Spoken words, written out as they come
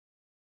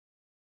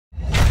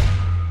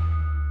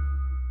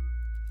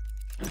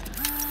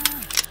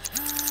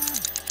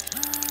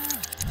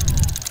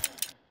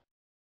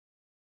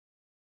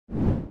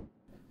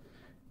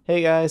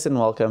Hey guys, and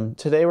welcome.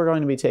 Today we're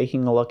going to be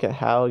taking a look at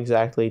how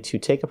exactly to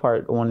take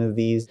apart one of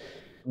these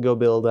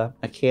goBILDA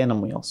Mecanum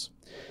wheels.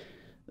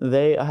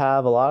 They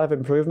have a lot of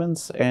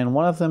improvements, and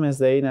one of them is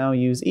they now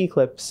use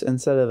E-clips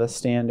instead of a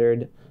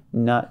standard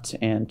nut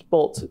and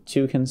bolt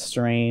to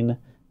constrain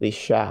the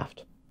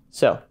shaft.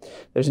 So,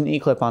 there's an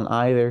E-clip on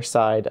either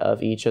side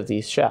of each of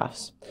these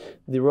shafts.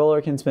 The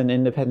roller can spin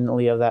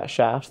independently of that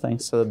shaft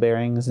thanks to the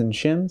bearings and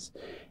shims,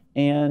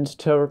 and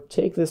to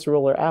take this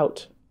roller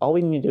out, all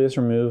we need to do is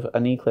remove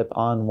an E-clip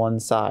on one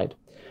side.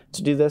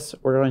 To do this,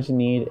 we're going to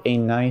need a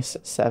nice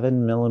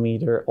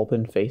 7mm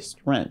open-faced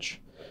wrench.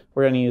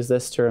 We're going to use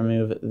this to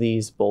remove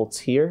these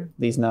bolts here,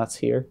 these nuts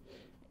here,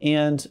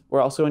 and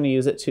we're also going to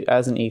use it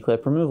as an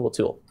E-clip removal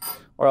tool.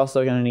 We're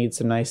also going to need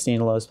some nice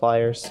stainless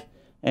pliers,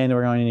 and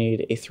we're going to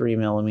need a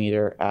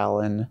 3mm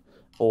Allen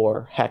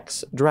or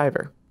hex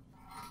driver.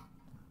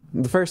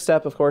 The first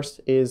step, of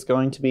course, is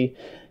going to be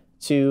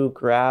to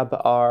grab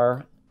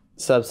our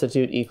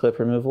substitute E-clip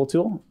removal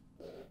tool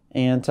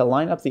and to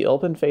line up the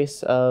open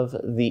face of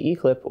the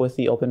E-clip with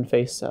the open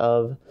face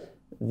of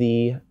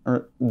the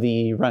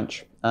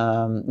wrench.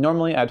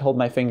 Normally I'd hold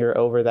my finger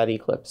over that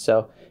E-clip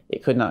so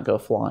it could not go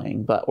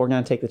flying, but we're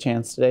going to take the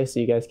chance today so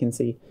you guys can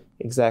see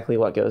exactly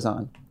what goes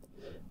on.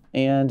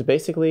 And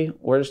basically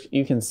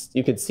you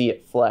could see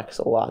it flex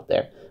a lot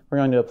there. We're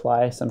going to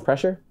apply some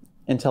pressure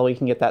until we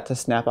can get that to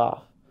snap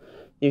off.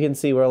 You can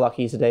see we're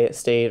lucky today it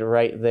stayed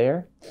right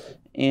there.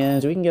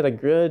 And we can get a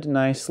good,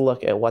 nice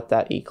look at what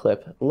that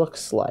E-clip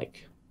looks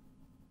like.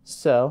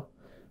 So,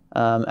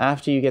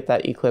 after you get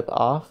that E-clip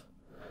off,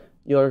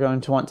 you're going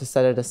to want to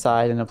set it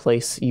aside in a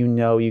place you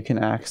know you can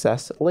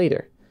access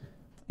later,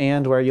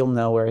 and where you'll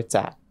know where it's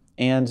at.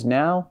 And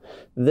now,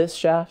 this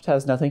shaft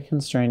has nothing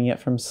constraining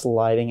it from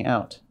sliding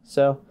out.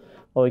 So,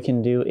 what we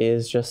can do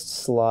is just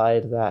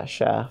slide that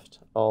shaft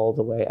all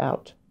the way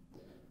out.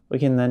 We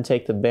can then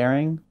take the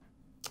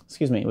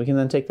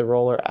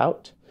roller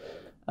out.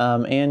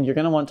 And you're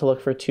going to want to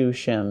look for two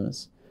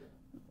shims.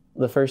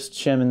 The first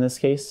shim in this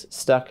case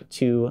stuck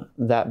to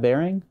that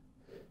bearing,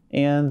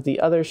 and the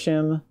other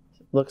shim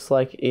looks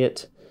like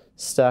it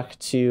stuck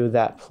to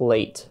that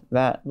plate.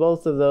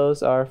 Both of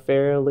those are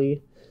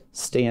fairly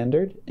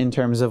standard in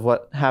terms of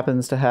what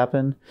happens to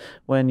happen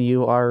when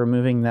you are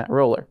removing that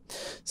roller.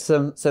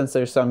 Since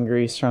there's some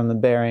grease from the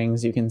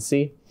bearings, you can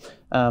see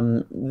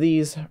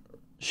these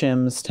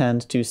shims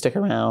tend to stick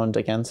around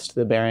against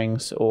the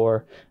bearings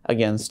or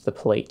against the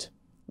plate.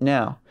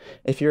 Now,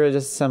 if you're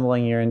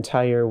disassembling your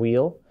entire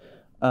wheel,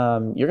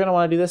 you're going to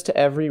want to do this to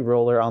every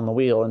roller on the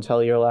wheel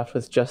until you're left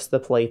with just the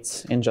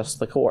plates and just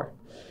the core.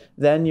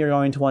 Then you're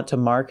going to want to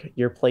mark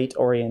your plate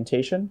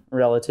orientation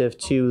relative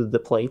to the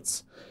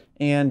plates,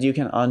 and you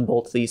can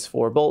unbolt these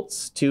 4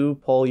 bolts to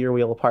pull your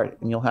wheel apart,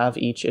 and you'll have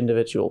each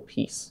individual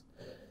piece.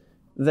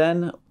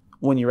 Then,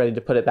 when you're ready to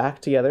put it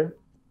back together,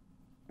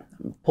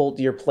 pull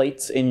your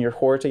plates and your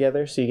core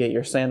together so you get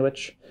your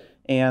sandwich,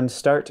 and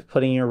start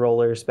putting your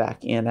rollers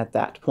back in at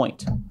that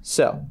point.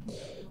 So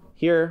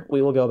here we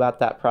will go about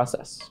that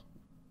process.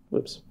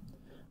 Whoops.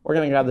 We're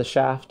going to grab the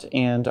shaft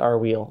and our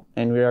wheel,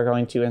 and we are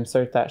going to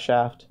insert that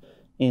shaft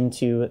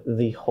into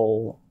the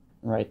hole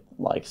right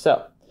like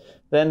so.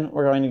 Then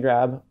we're going to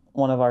grab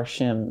one of our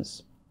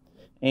shims,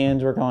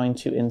 and we're going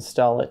to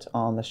install it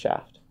on the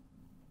shaft.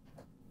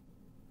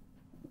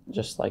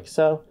 Just like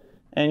so.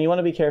 And you want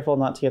to be careful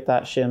not to get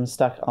that shim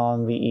stuck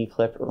on the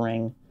E-clip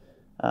ring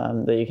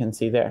that you can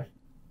see there.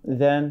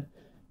 Then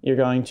you're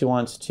going to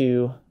want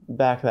to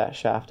back that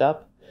shaft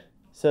up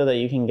so that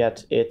you can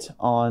get it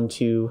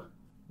onto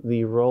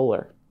the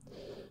roller.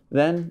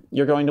 Then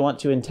you're going to want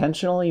to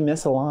intentionally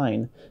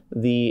misalign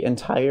the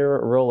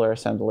entire roller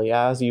assembly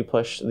as you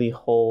push the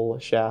whole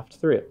shaft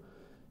through.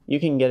 You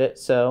can get it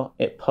so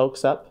it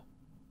pokes up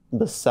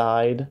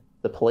beside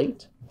the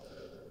plate,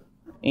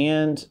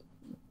 and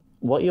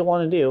what you'll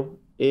want to do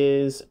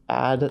is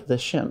add the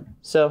shim.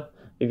 So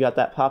we've got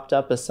that popped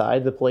up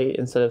beside the plate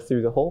instead of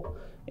through the hole,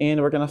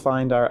 and we're going to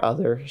find our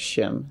other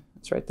shim.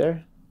 It's right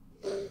there.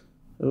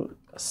 Ooh,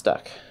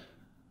 stuck.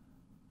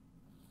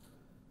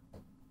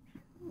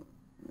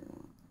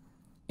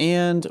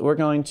 And we're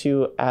going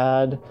to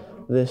add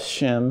this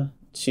shim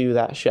to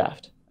that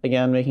shaft.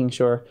 Again, making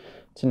sure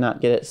to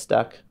not get it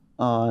stuck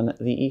on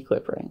the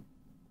E-clip ring.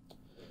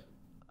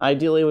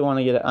 Ideally, we want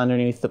to get it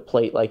underneath the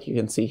plate like you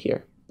can see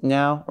here.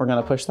 Now we're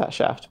going to push that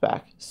shaft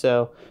back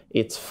so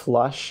it's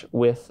flush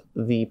with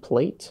the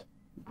plate,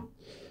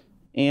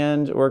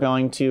 and we're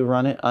going to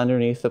run it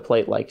underneath the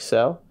plate like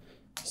so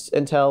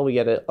until we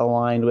get it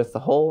aligned with the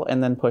hole,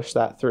 and then push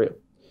that through.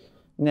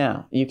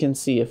 Now you can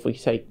see if we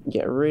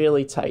get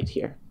really tight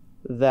here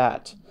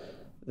that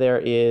there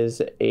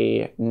is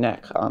a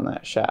neck on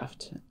that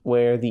shaft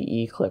where the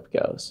E-clip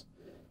goes.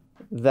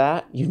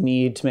 That you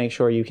need to make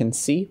sure you can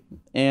see,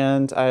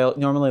 and I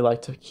normally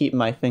like to keep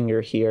my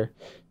finger here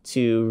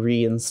to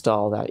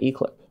reinstall that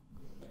E-clip,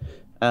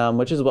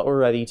 which is what we're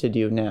ready to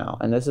do now.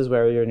 And this is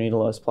where your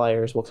needle-nose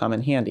pliers will come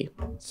in handy.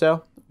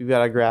 So we've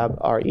got to grab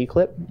our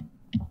E-clip,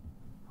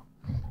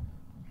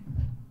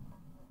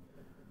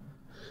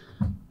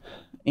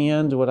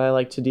 And what I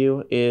like to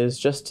do is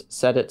just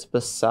set it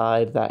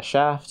beside that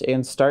shaft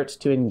and start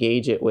to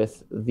engage it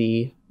with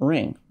the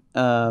ring.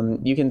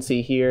 You can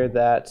see here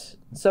that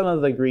some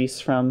of the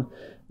grease from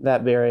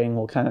that bearing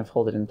will kind of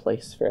hold it in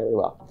place fairly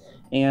well.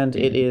 And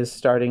it is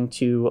starting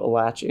to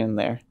latch in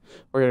there.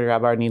 We're going to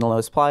grab our needle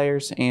nose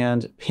pliers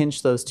and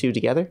pinch those two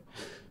together.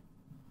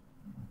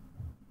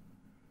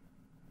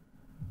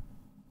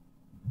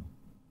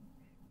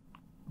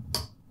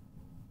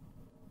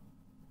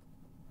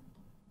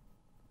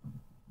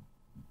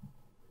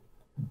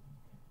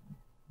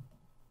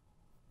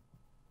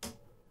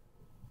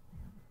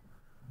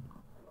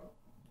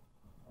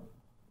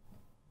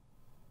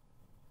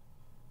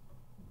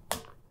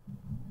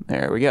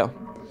 There we go.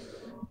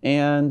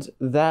 And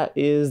that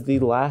is the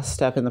last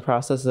step in the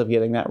process of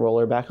getting that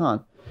roller back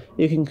on.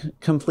 You can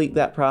complete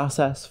that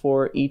process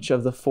for each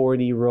of the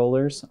 40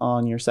 rollers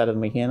on your set of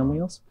Mecanum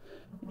wheels,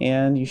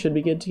 and you should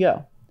be good to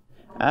go.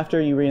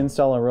 After you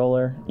reinstall a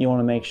roller, you want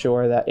to make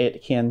sure that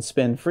it can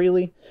spin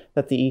freely,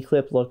 that the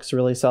E-clip looks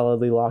really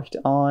solidly locked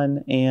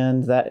on,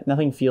 and that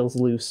nothing feels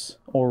loose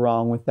or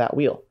wrong with that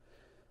wheel.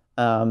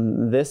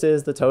 This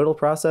is the total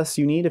process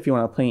you need if you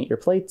want to paint your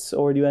plates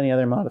or do any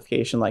other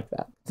modification like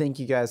that. Thank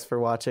you guys for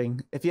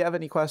watching. If you have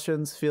any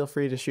questions, feel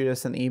free to shoot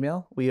us an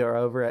email. We are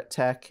over at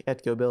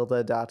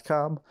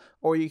tech@goBILDA.com,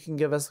 or you can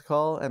give us a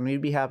call and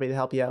we'd be happy to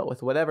help you out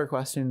with whatever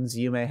questions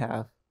you may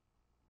have.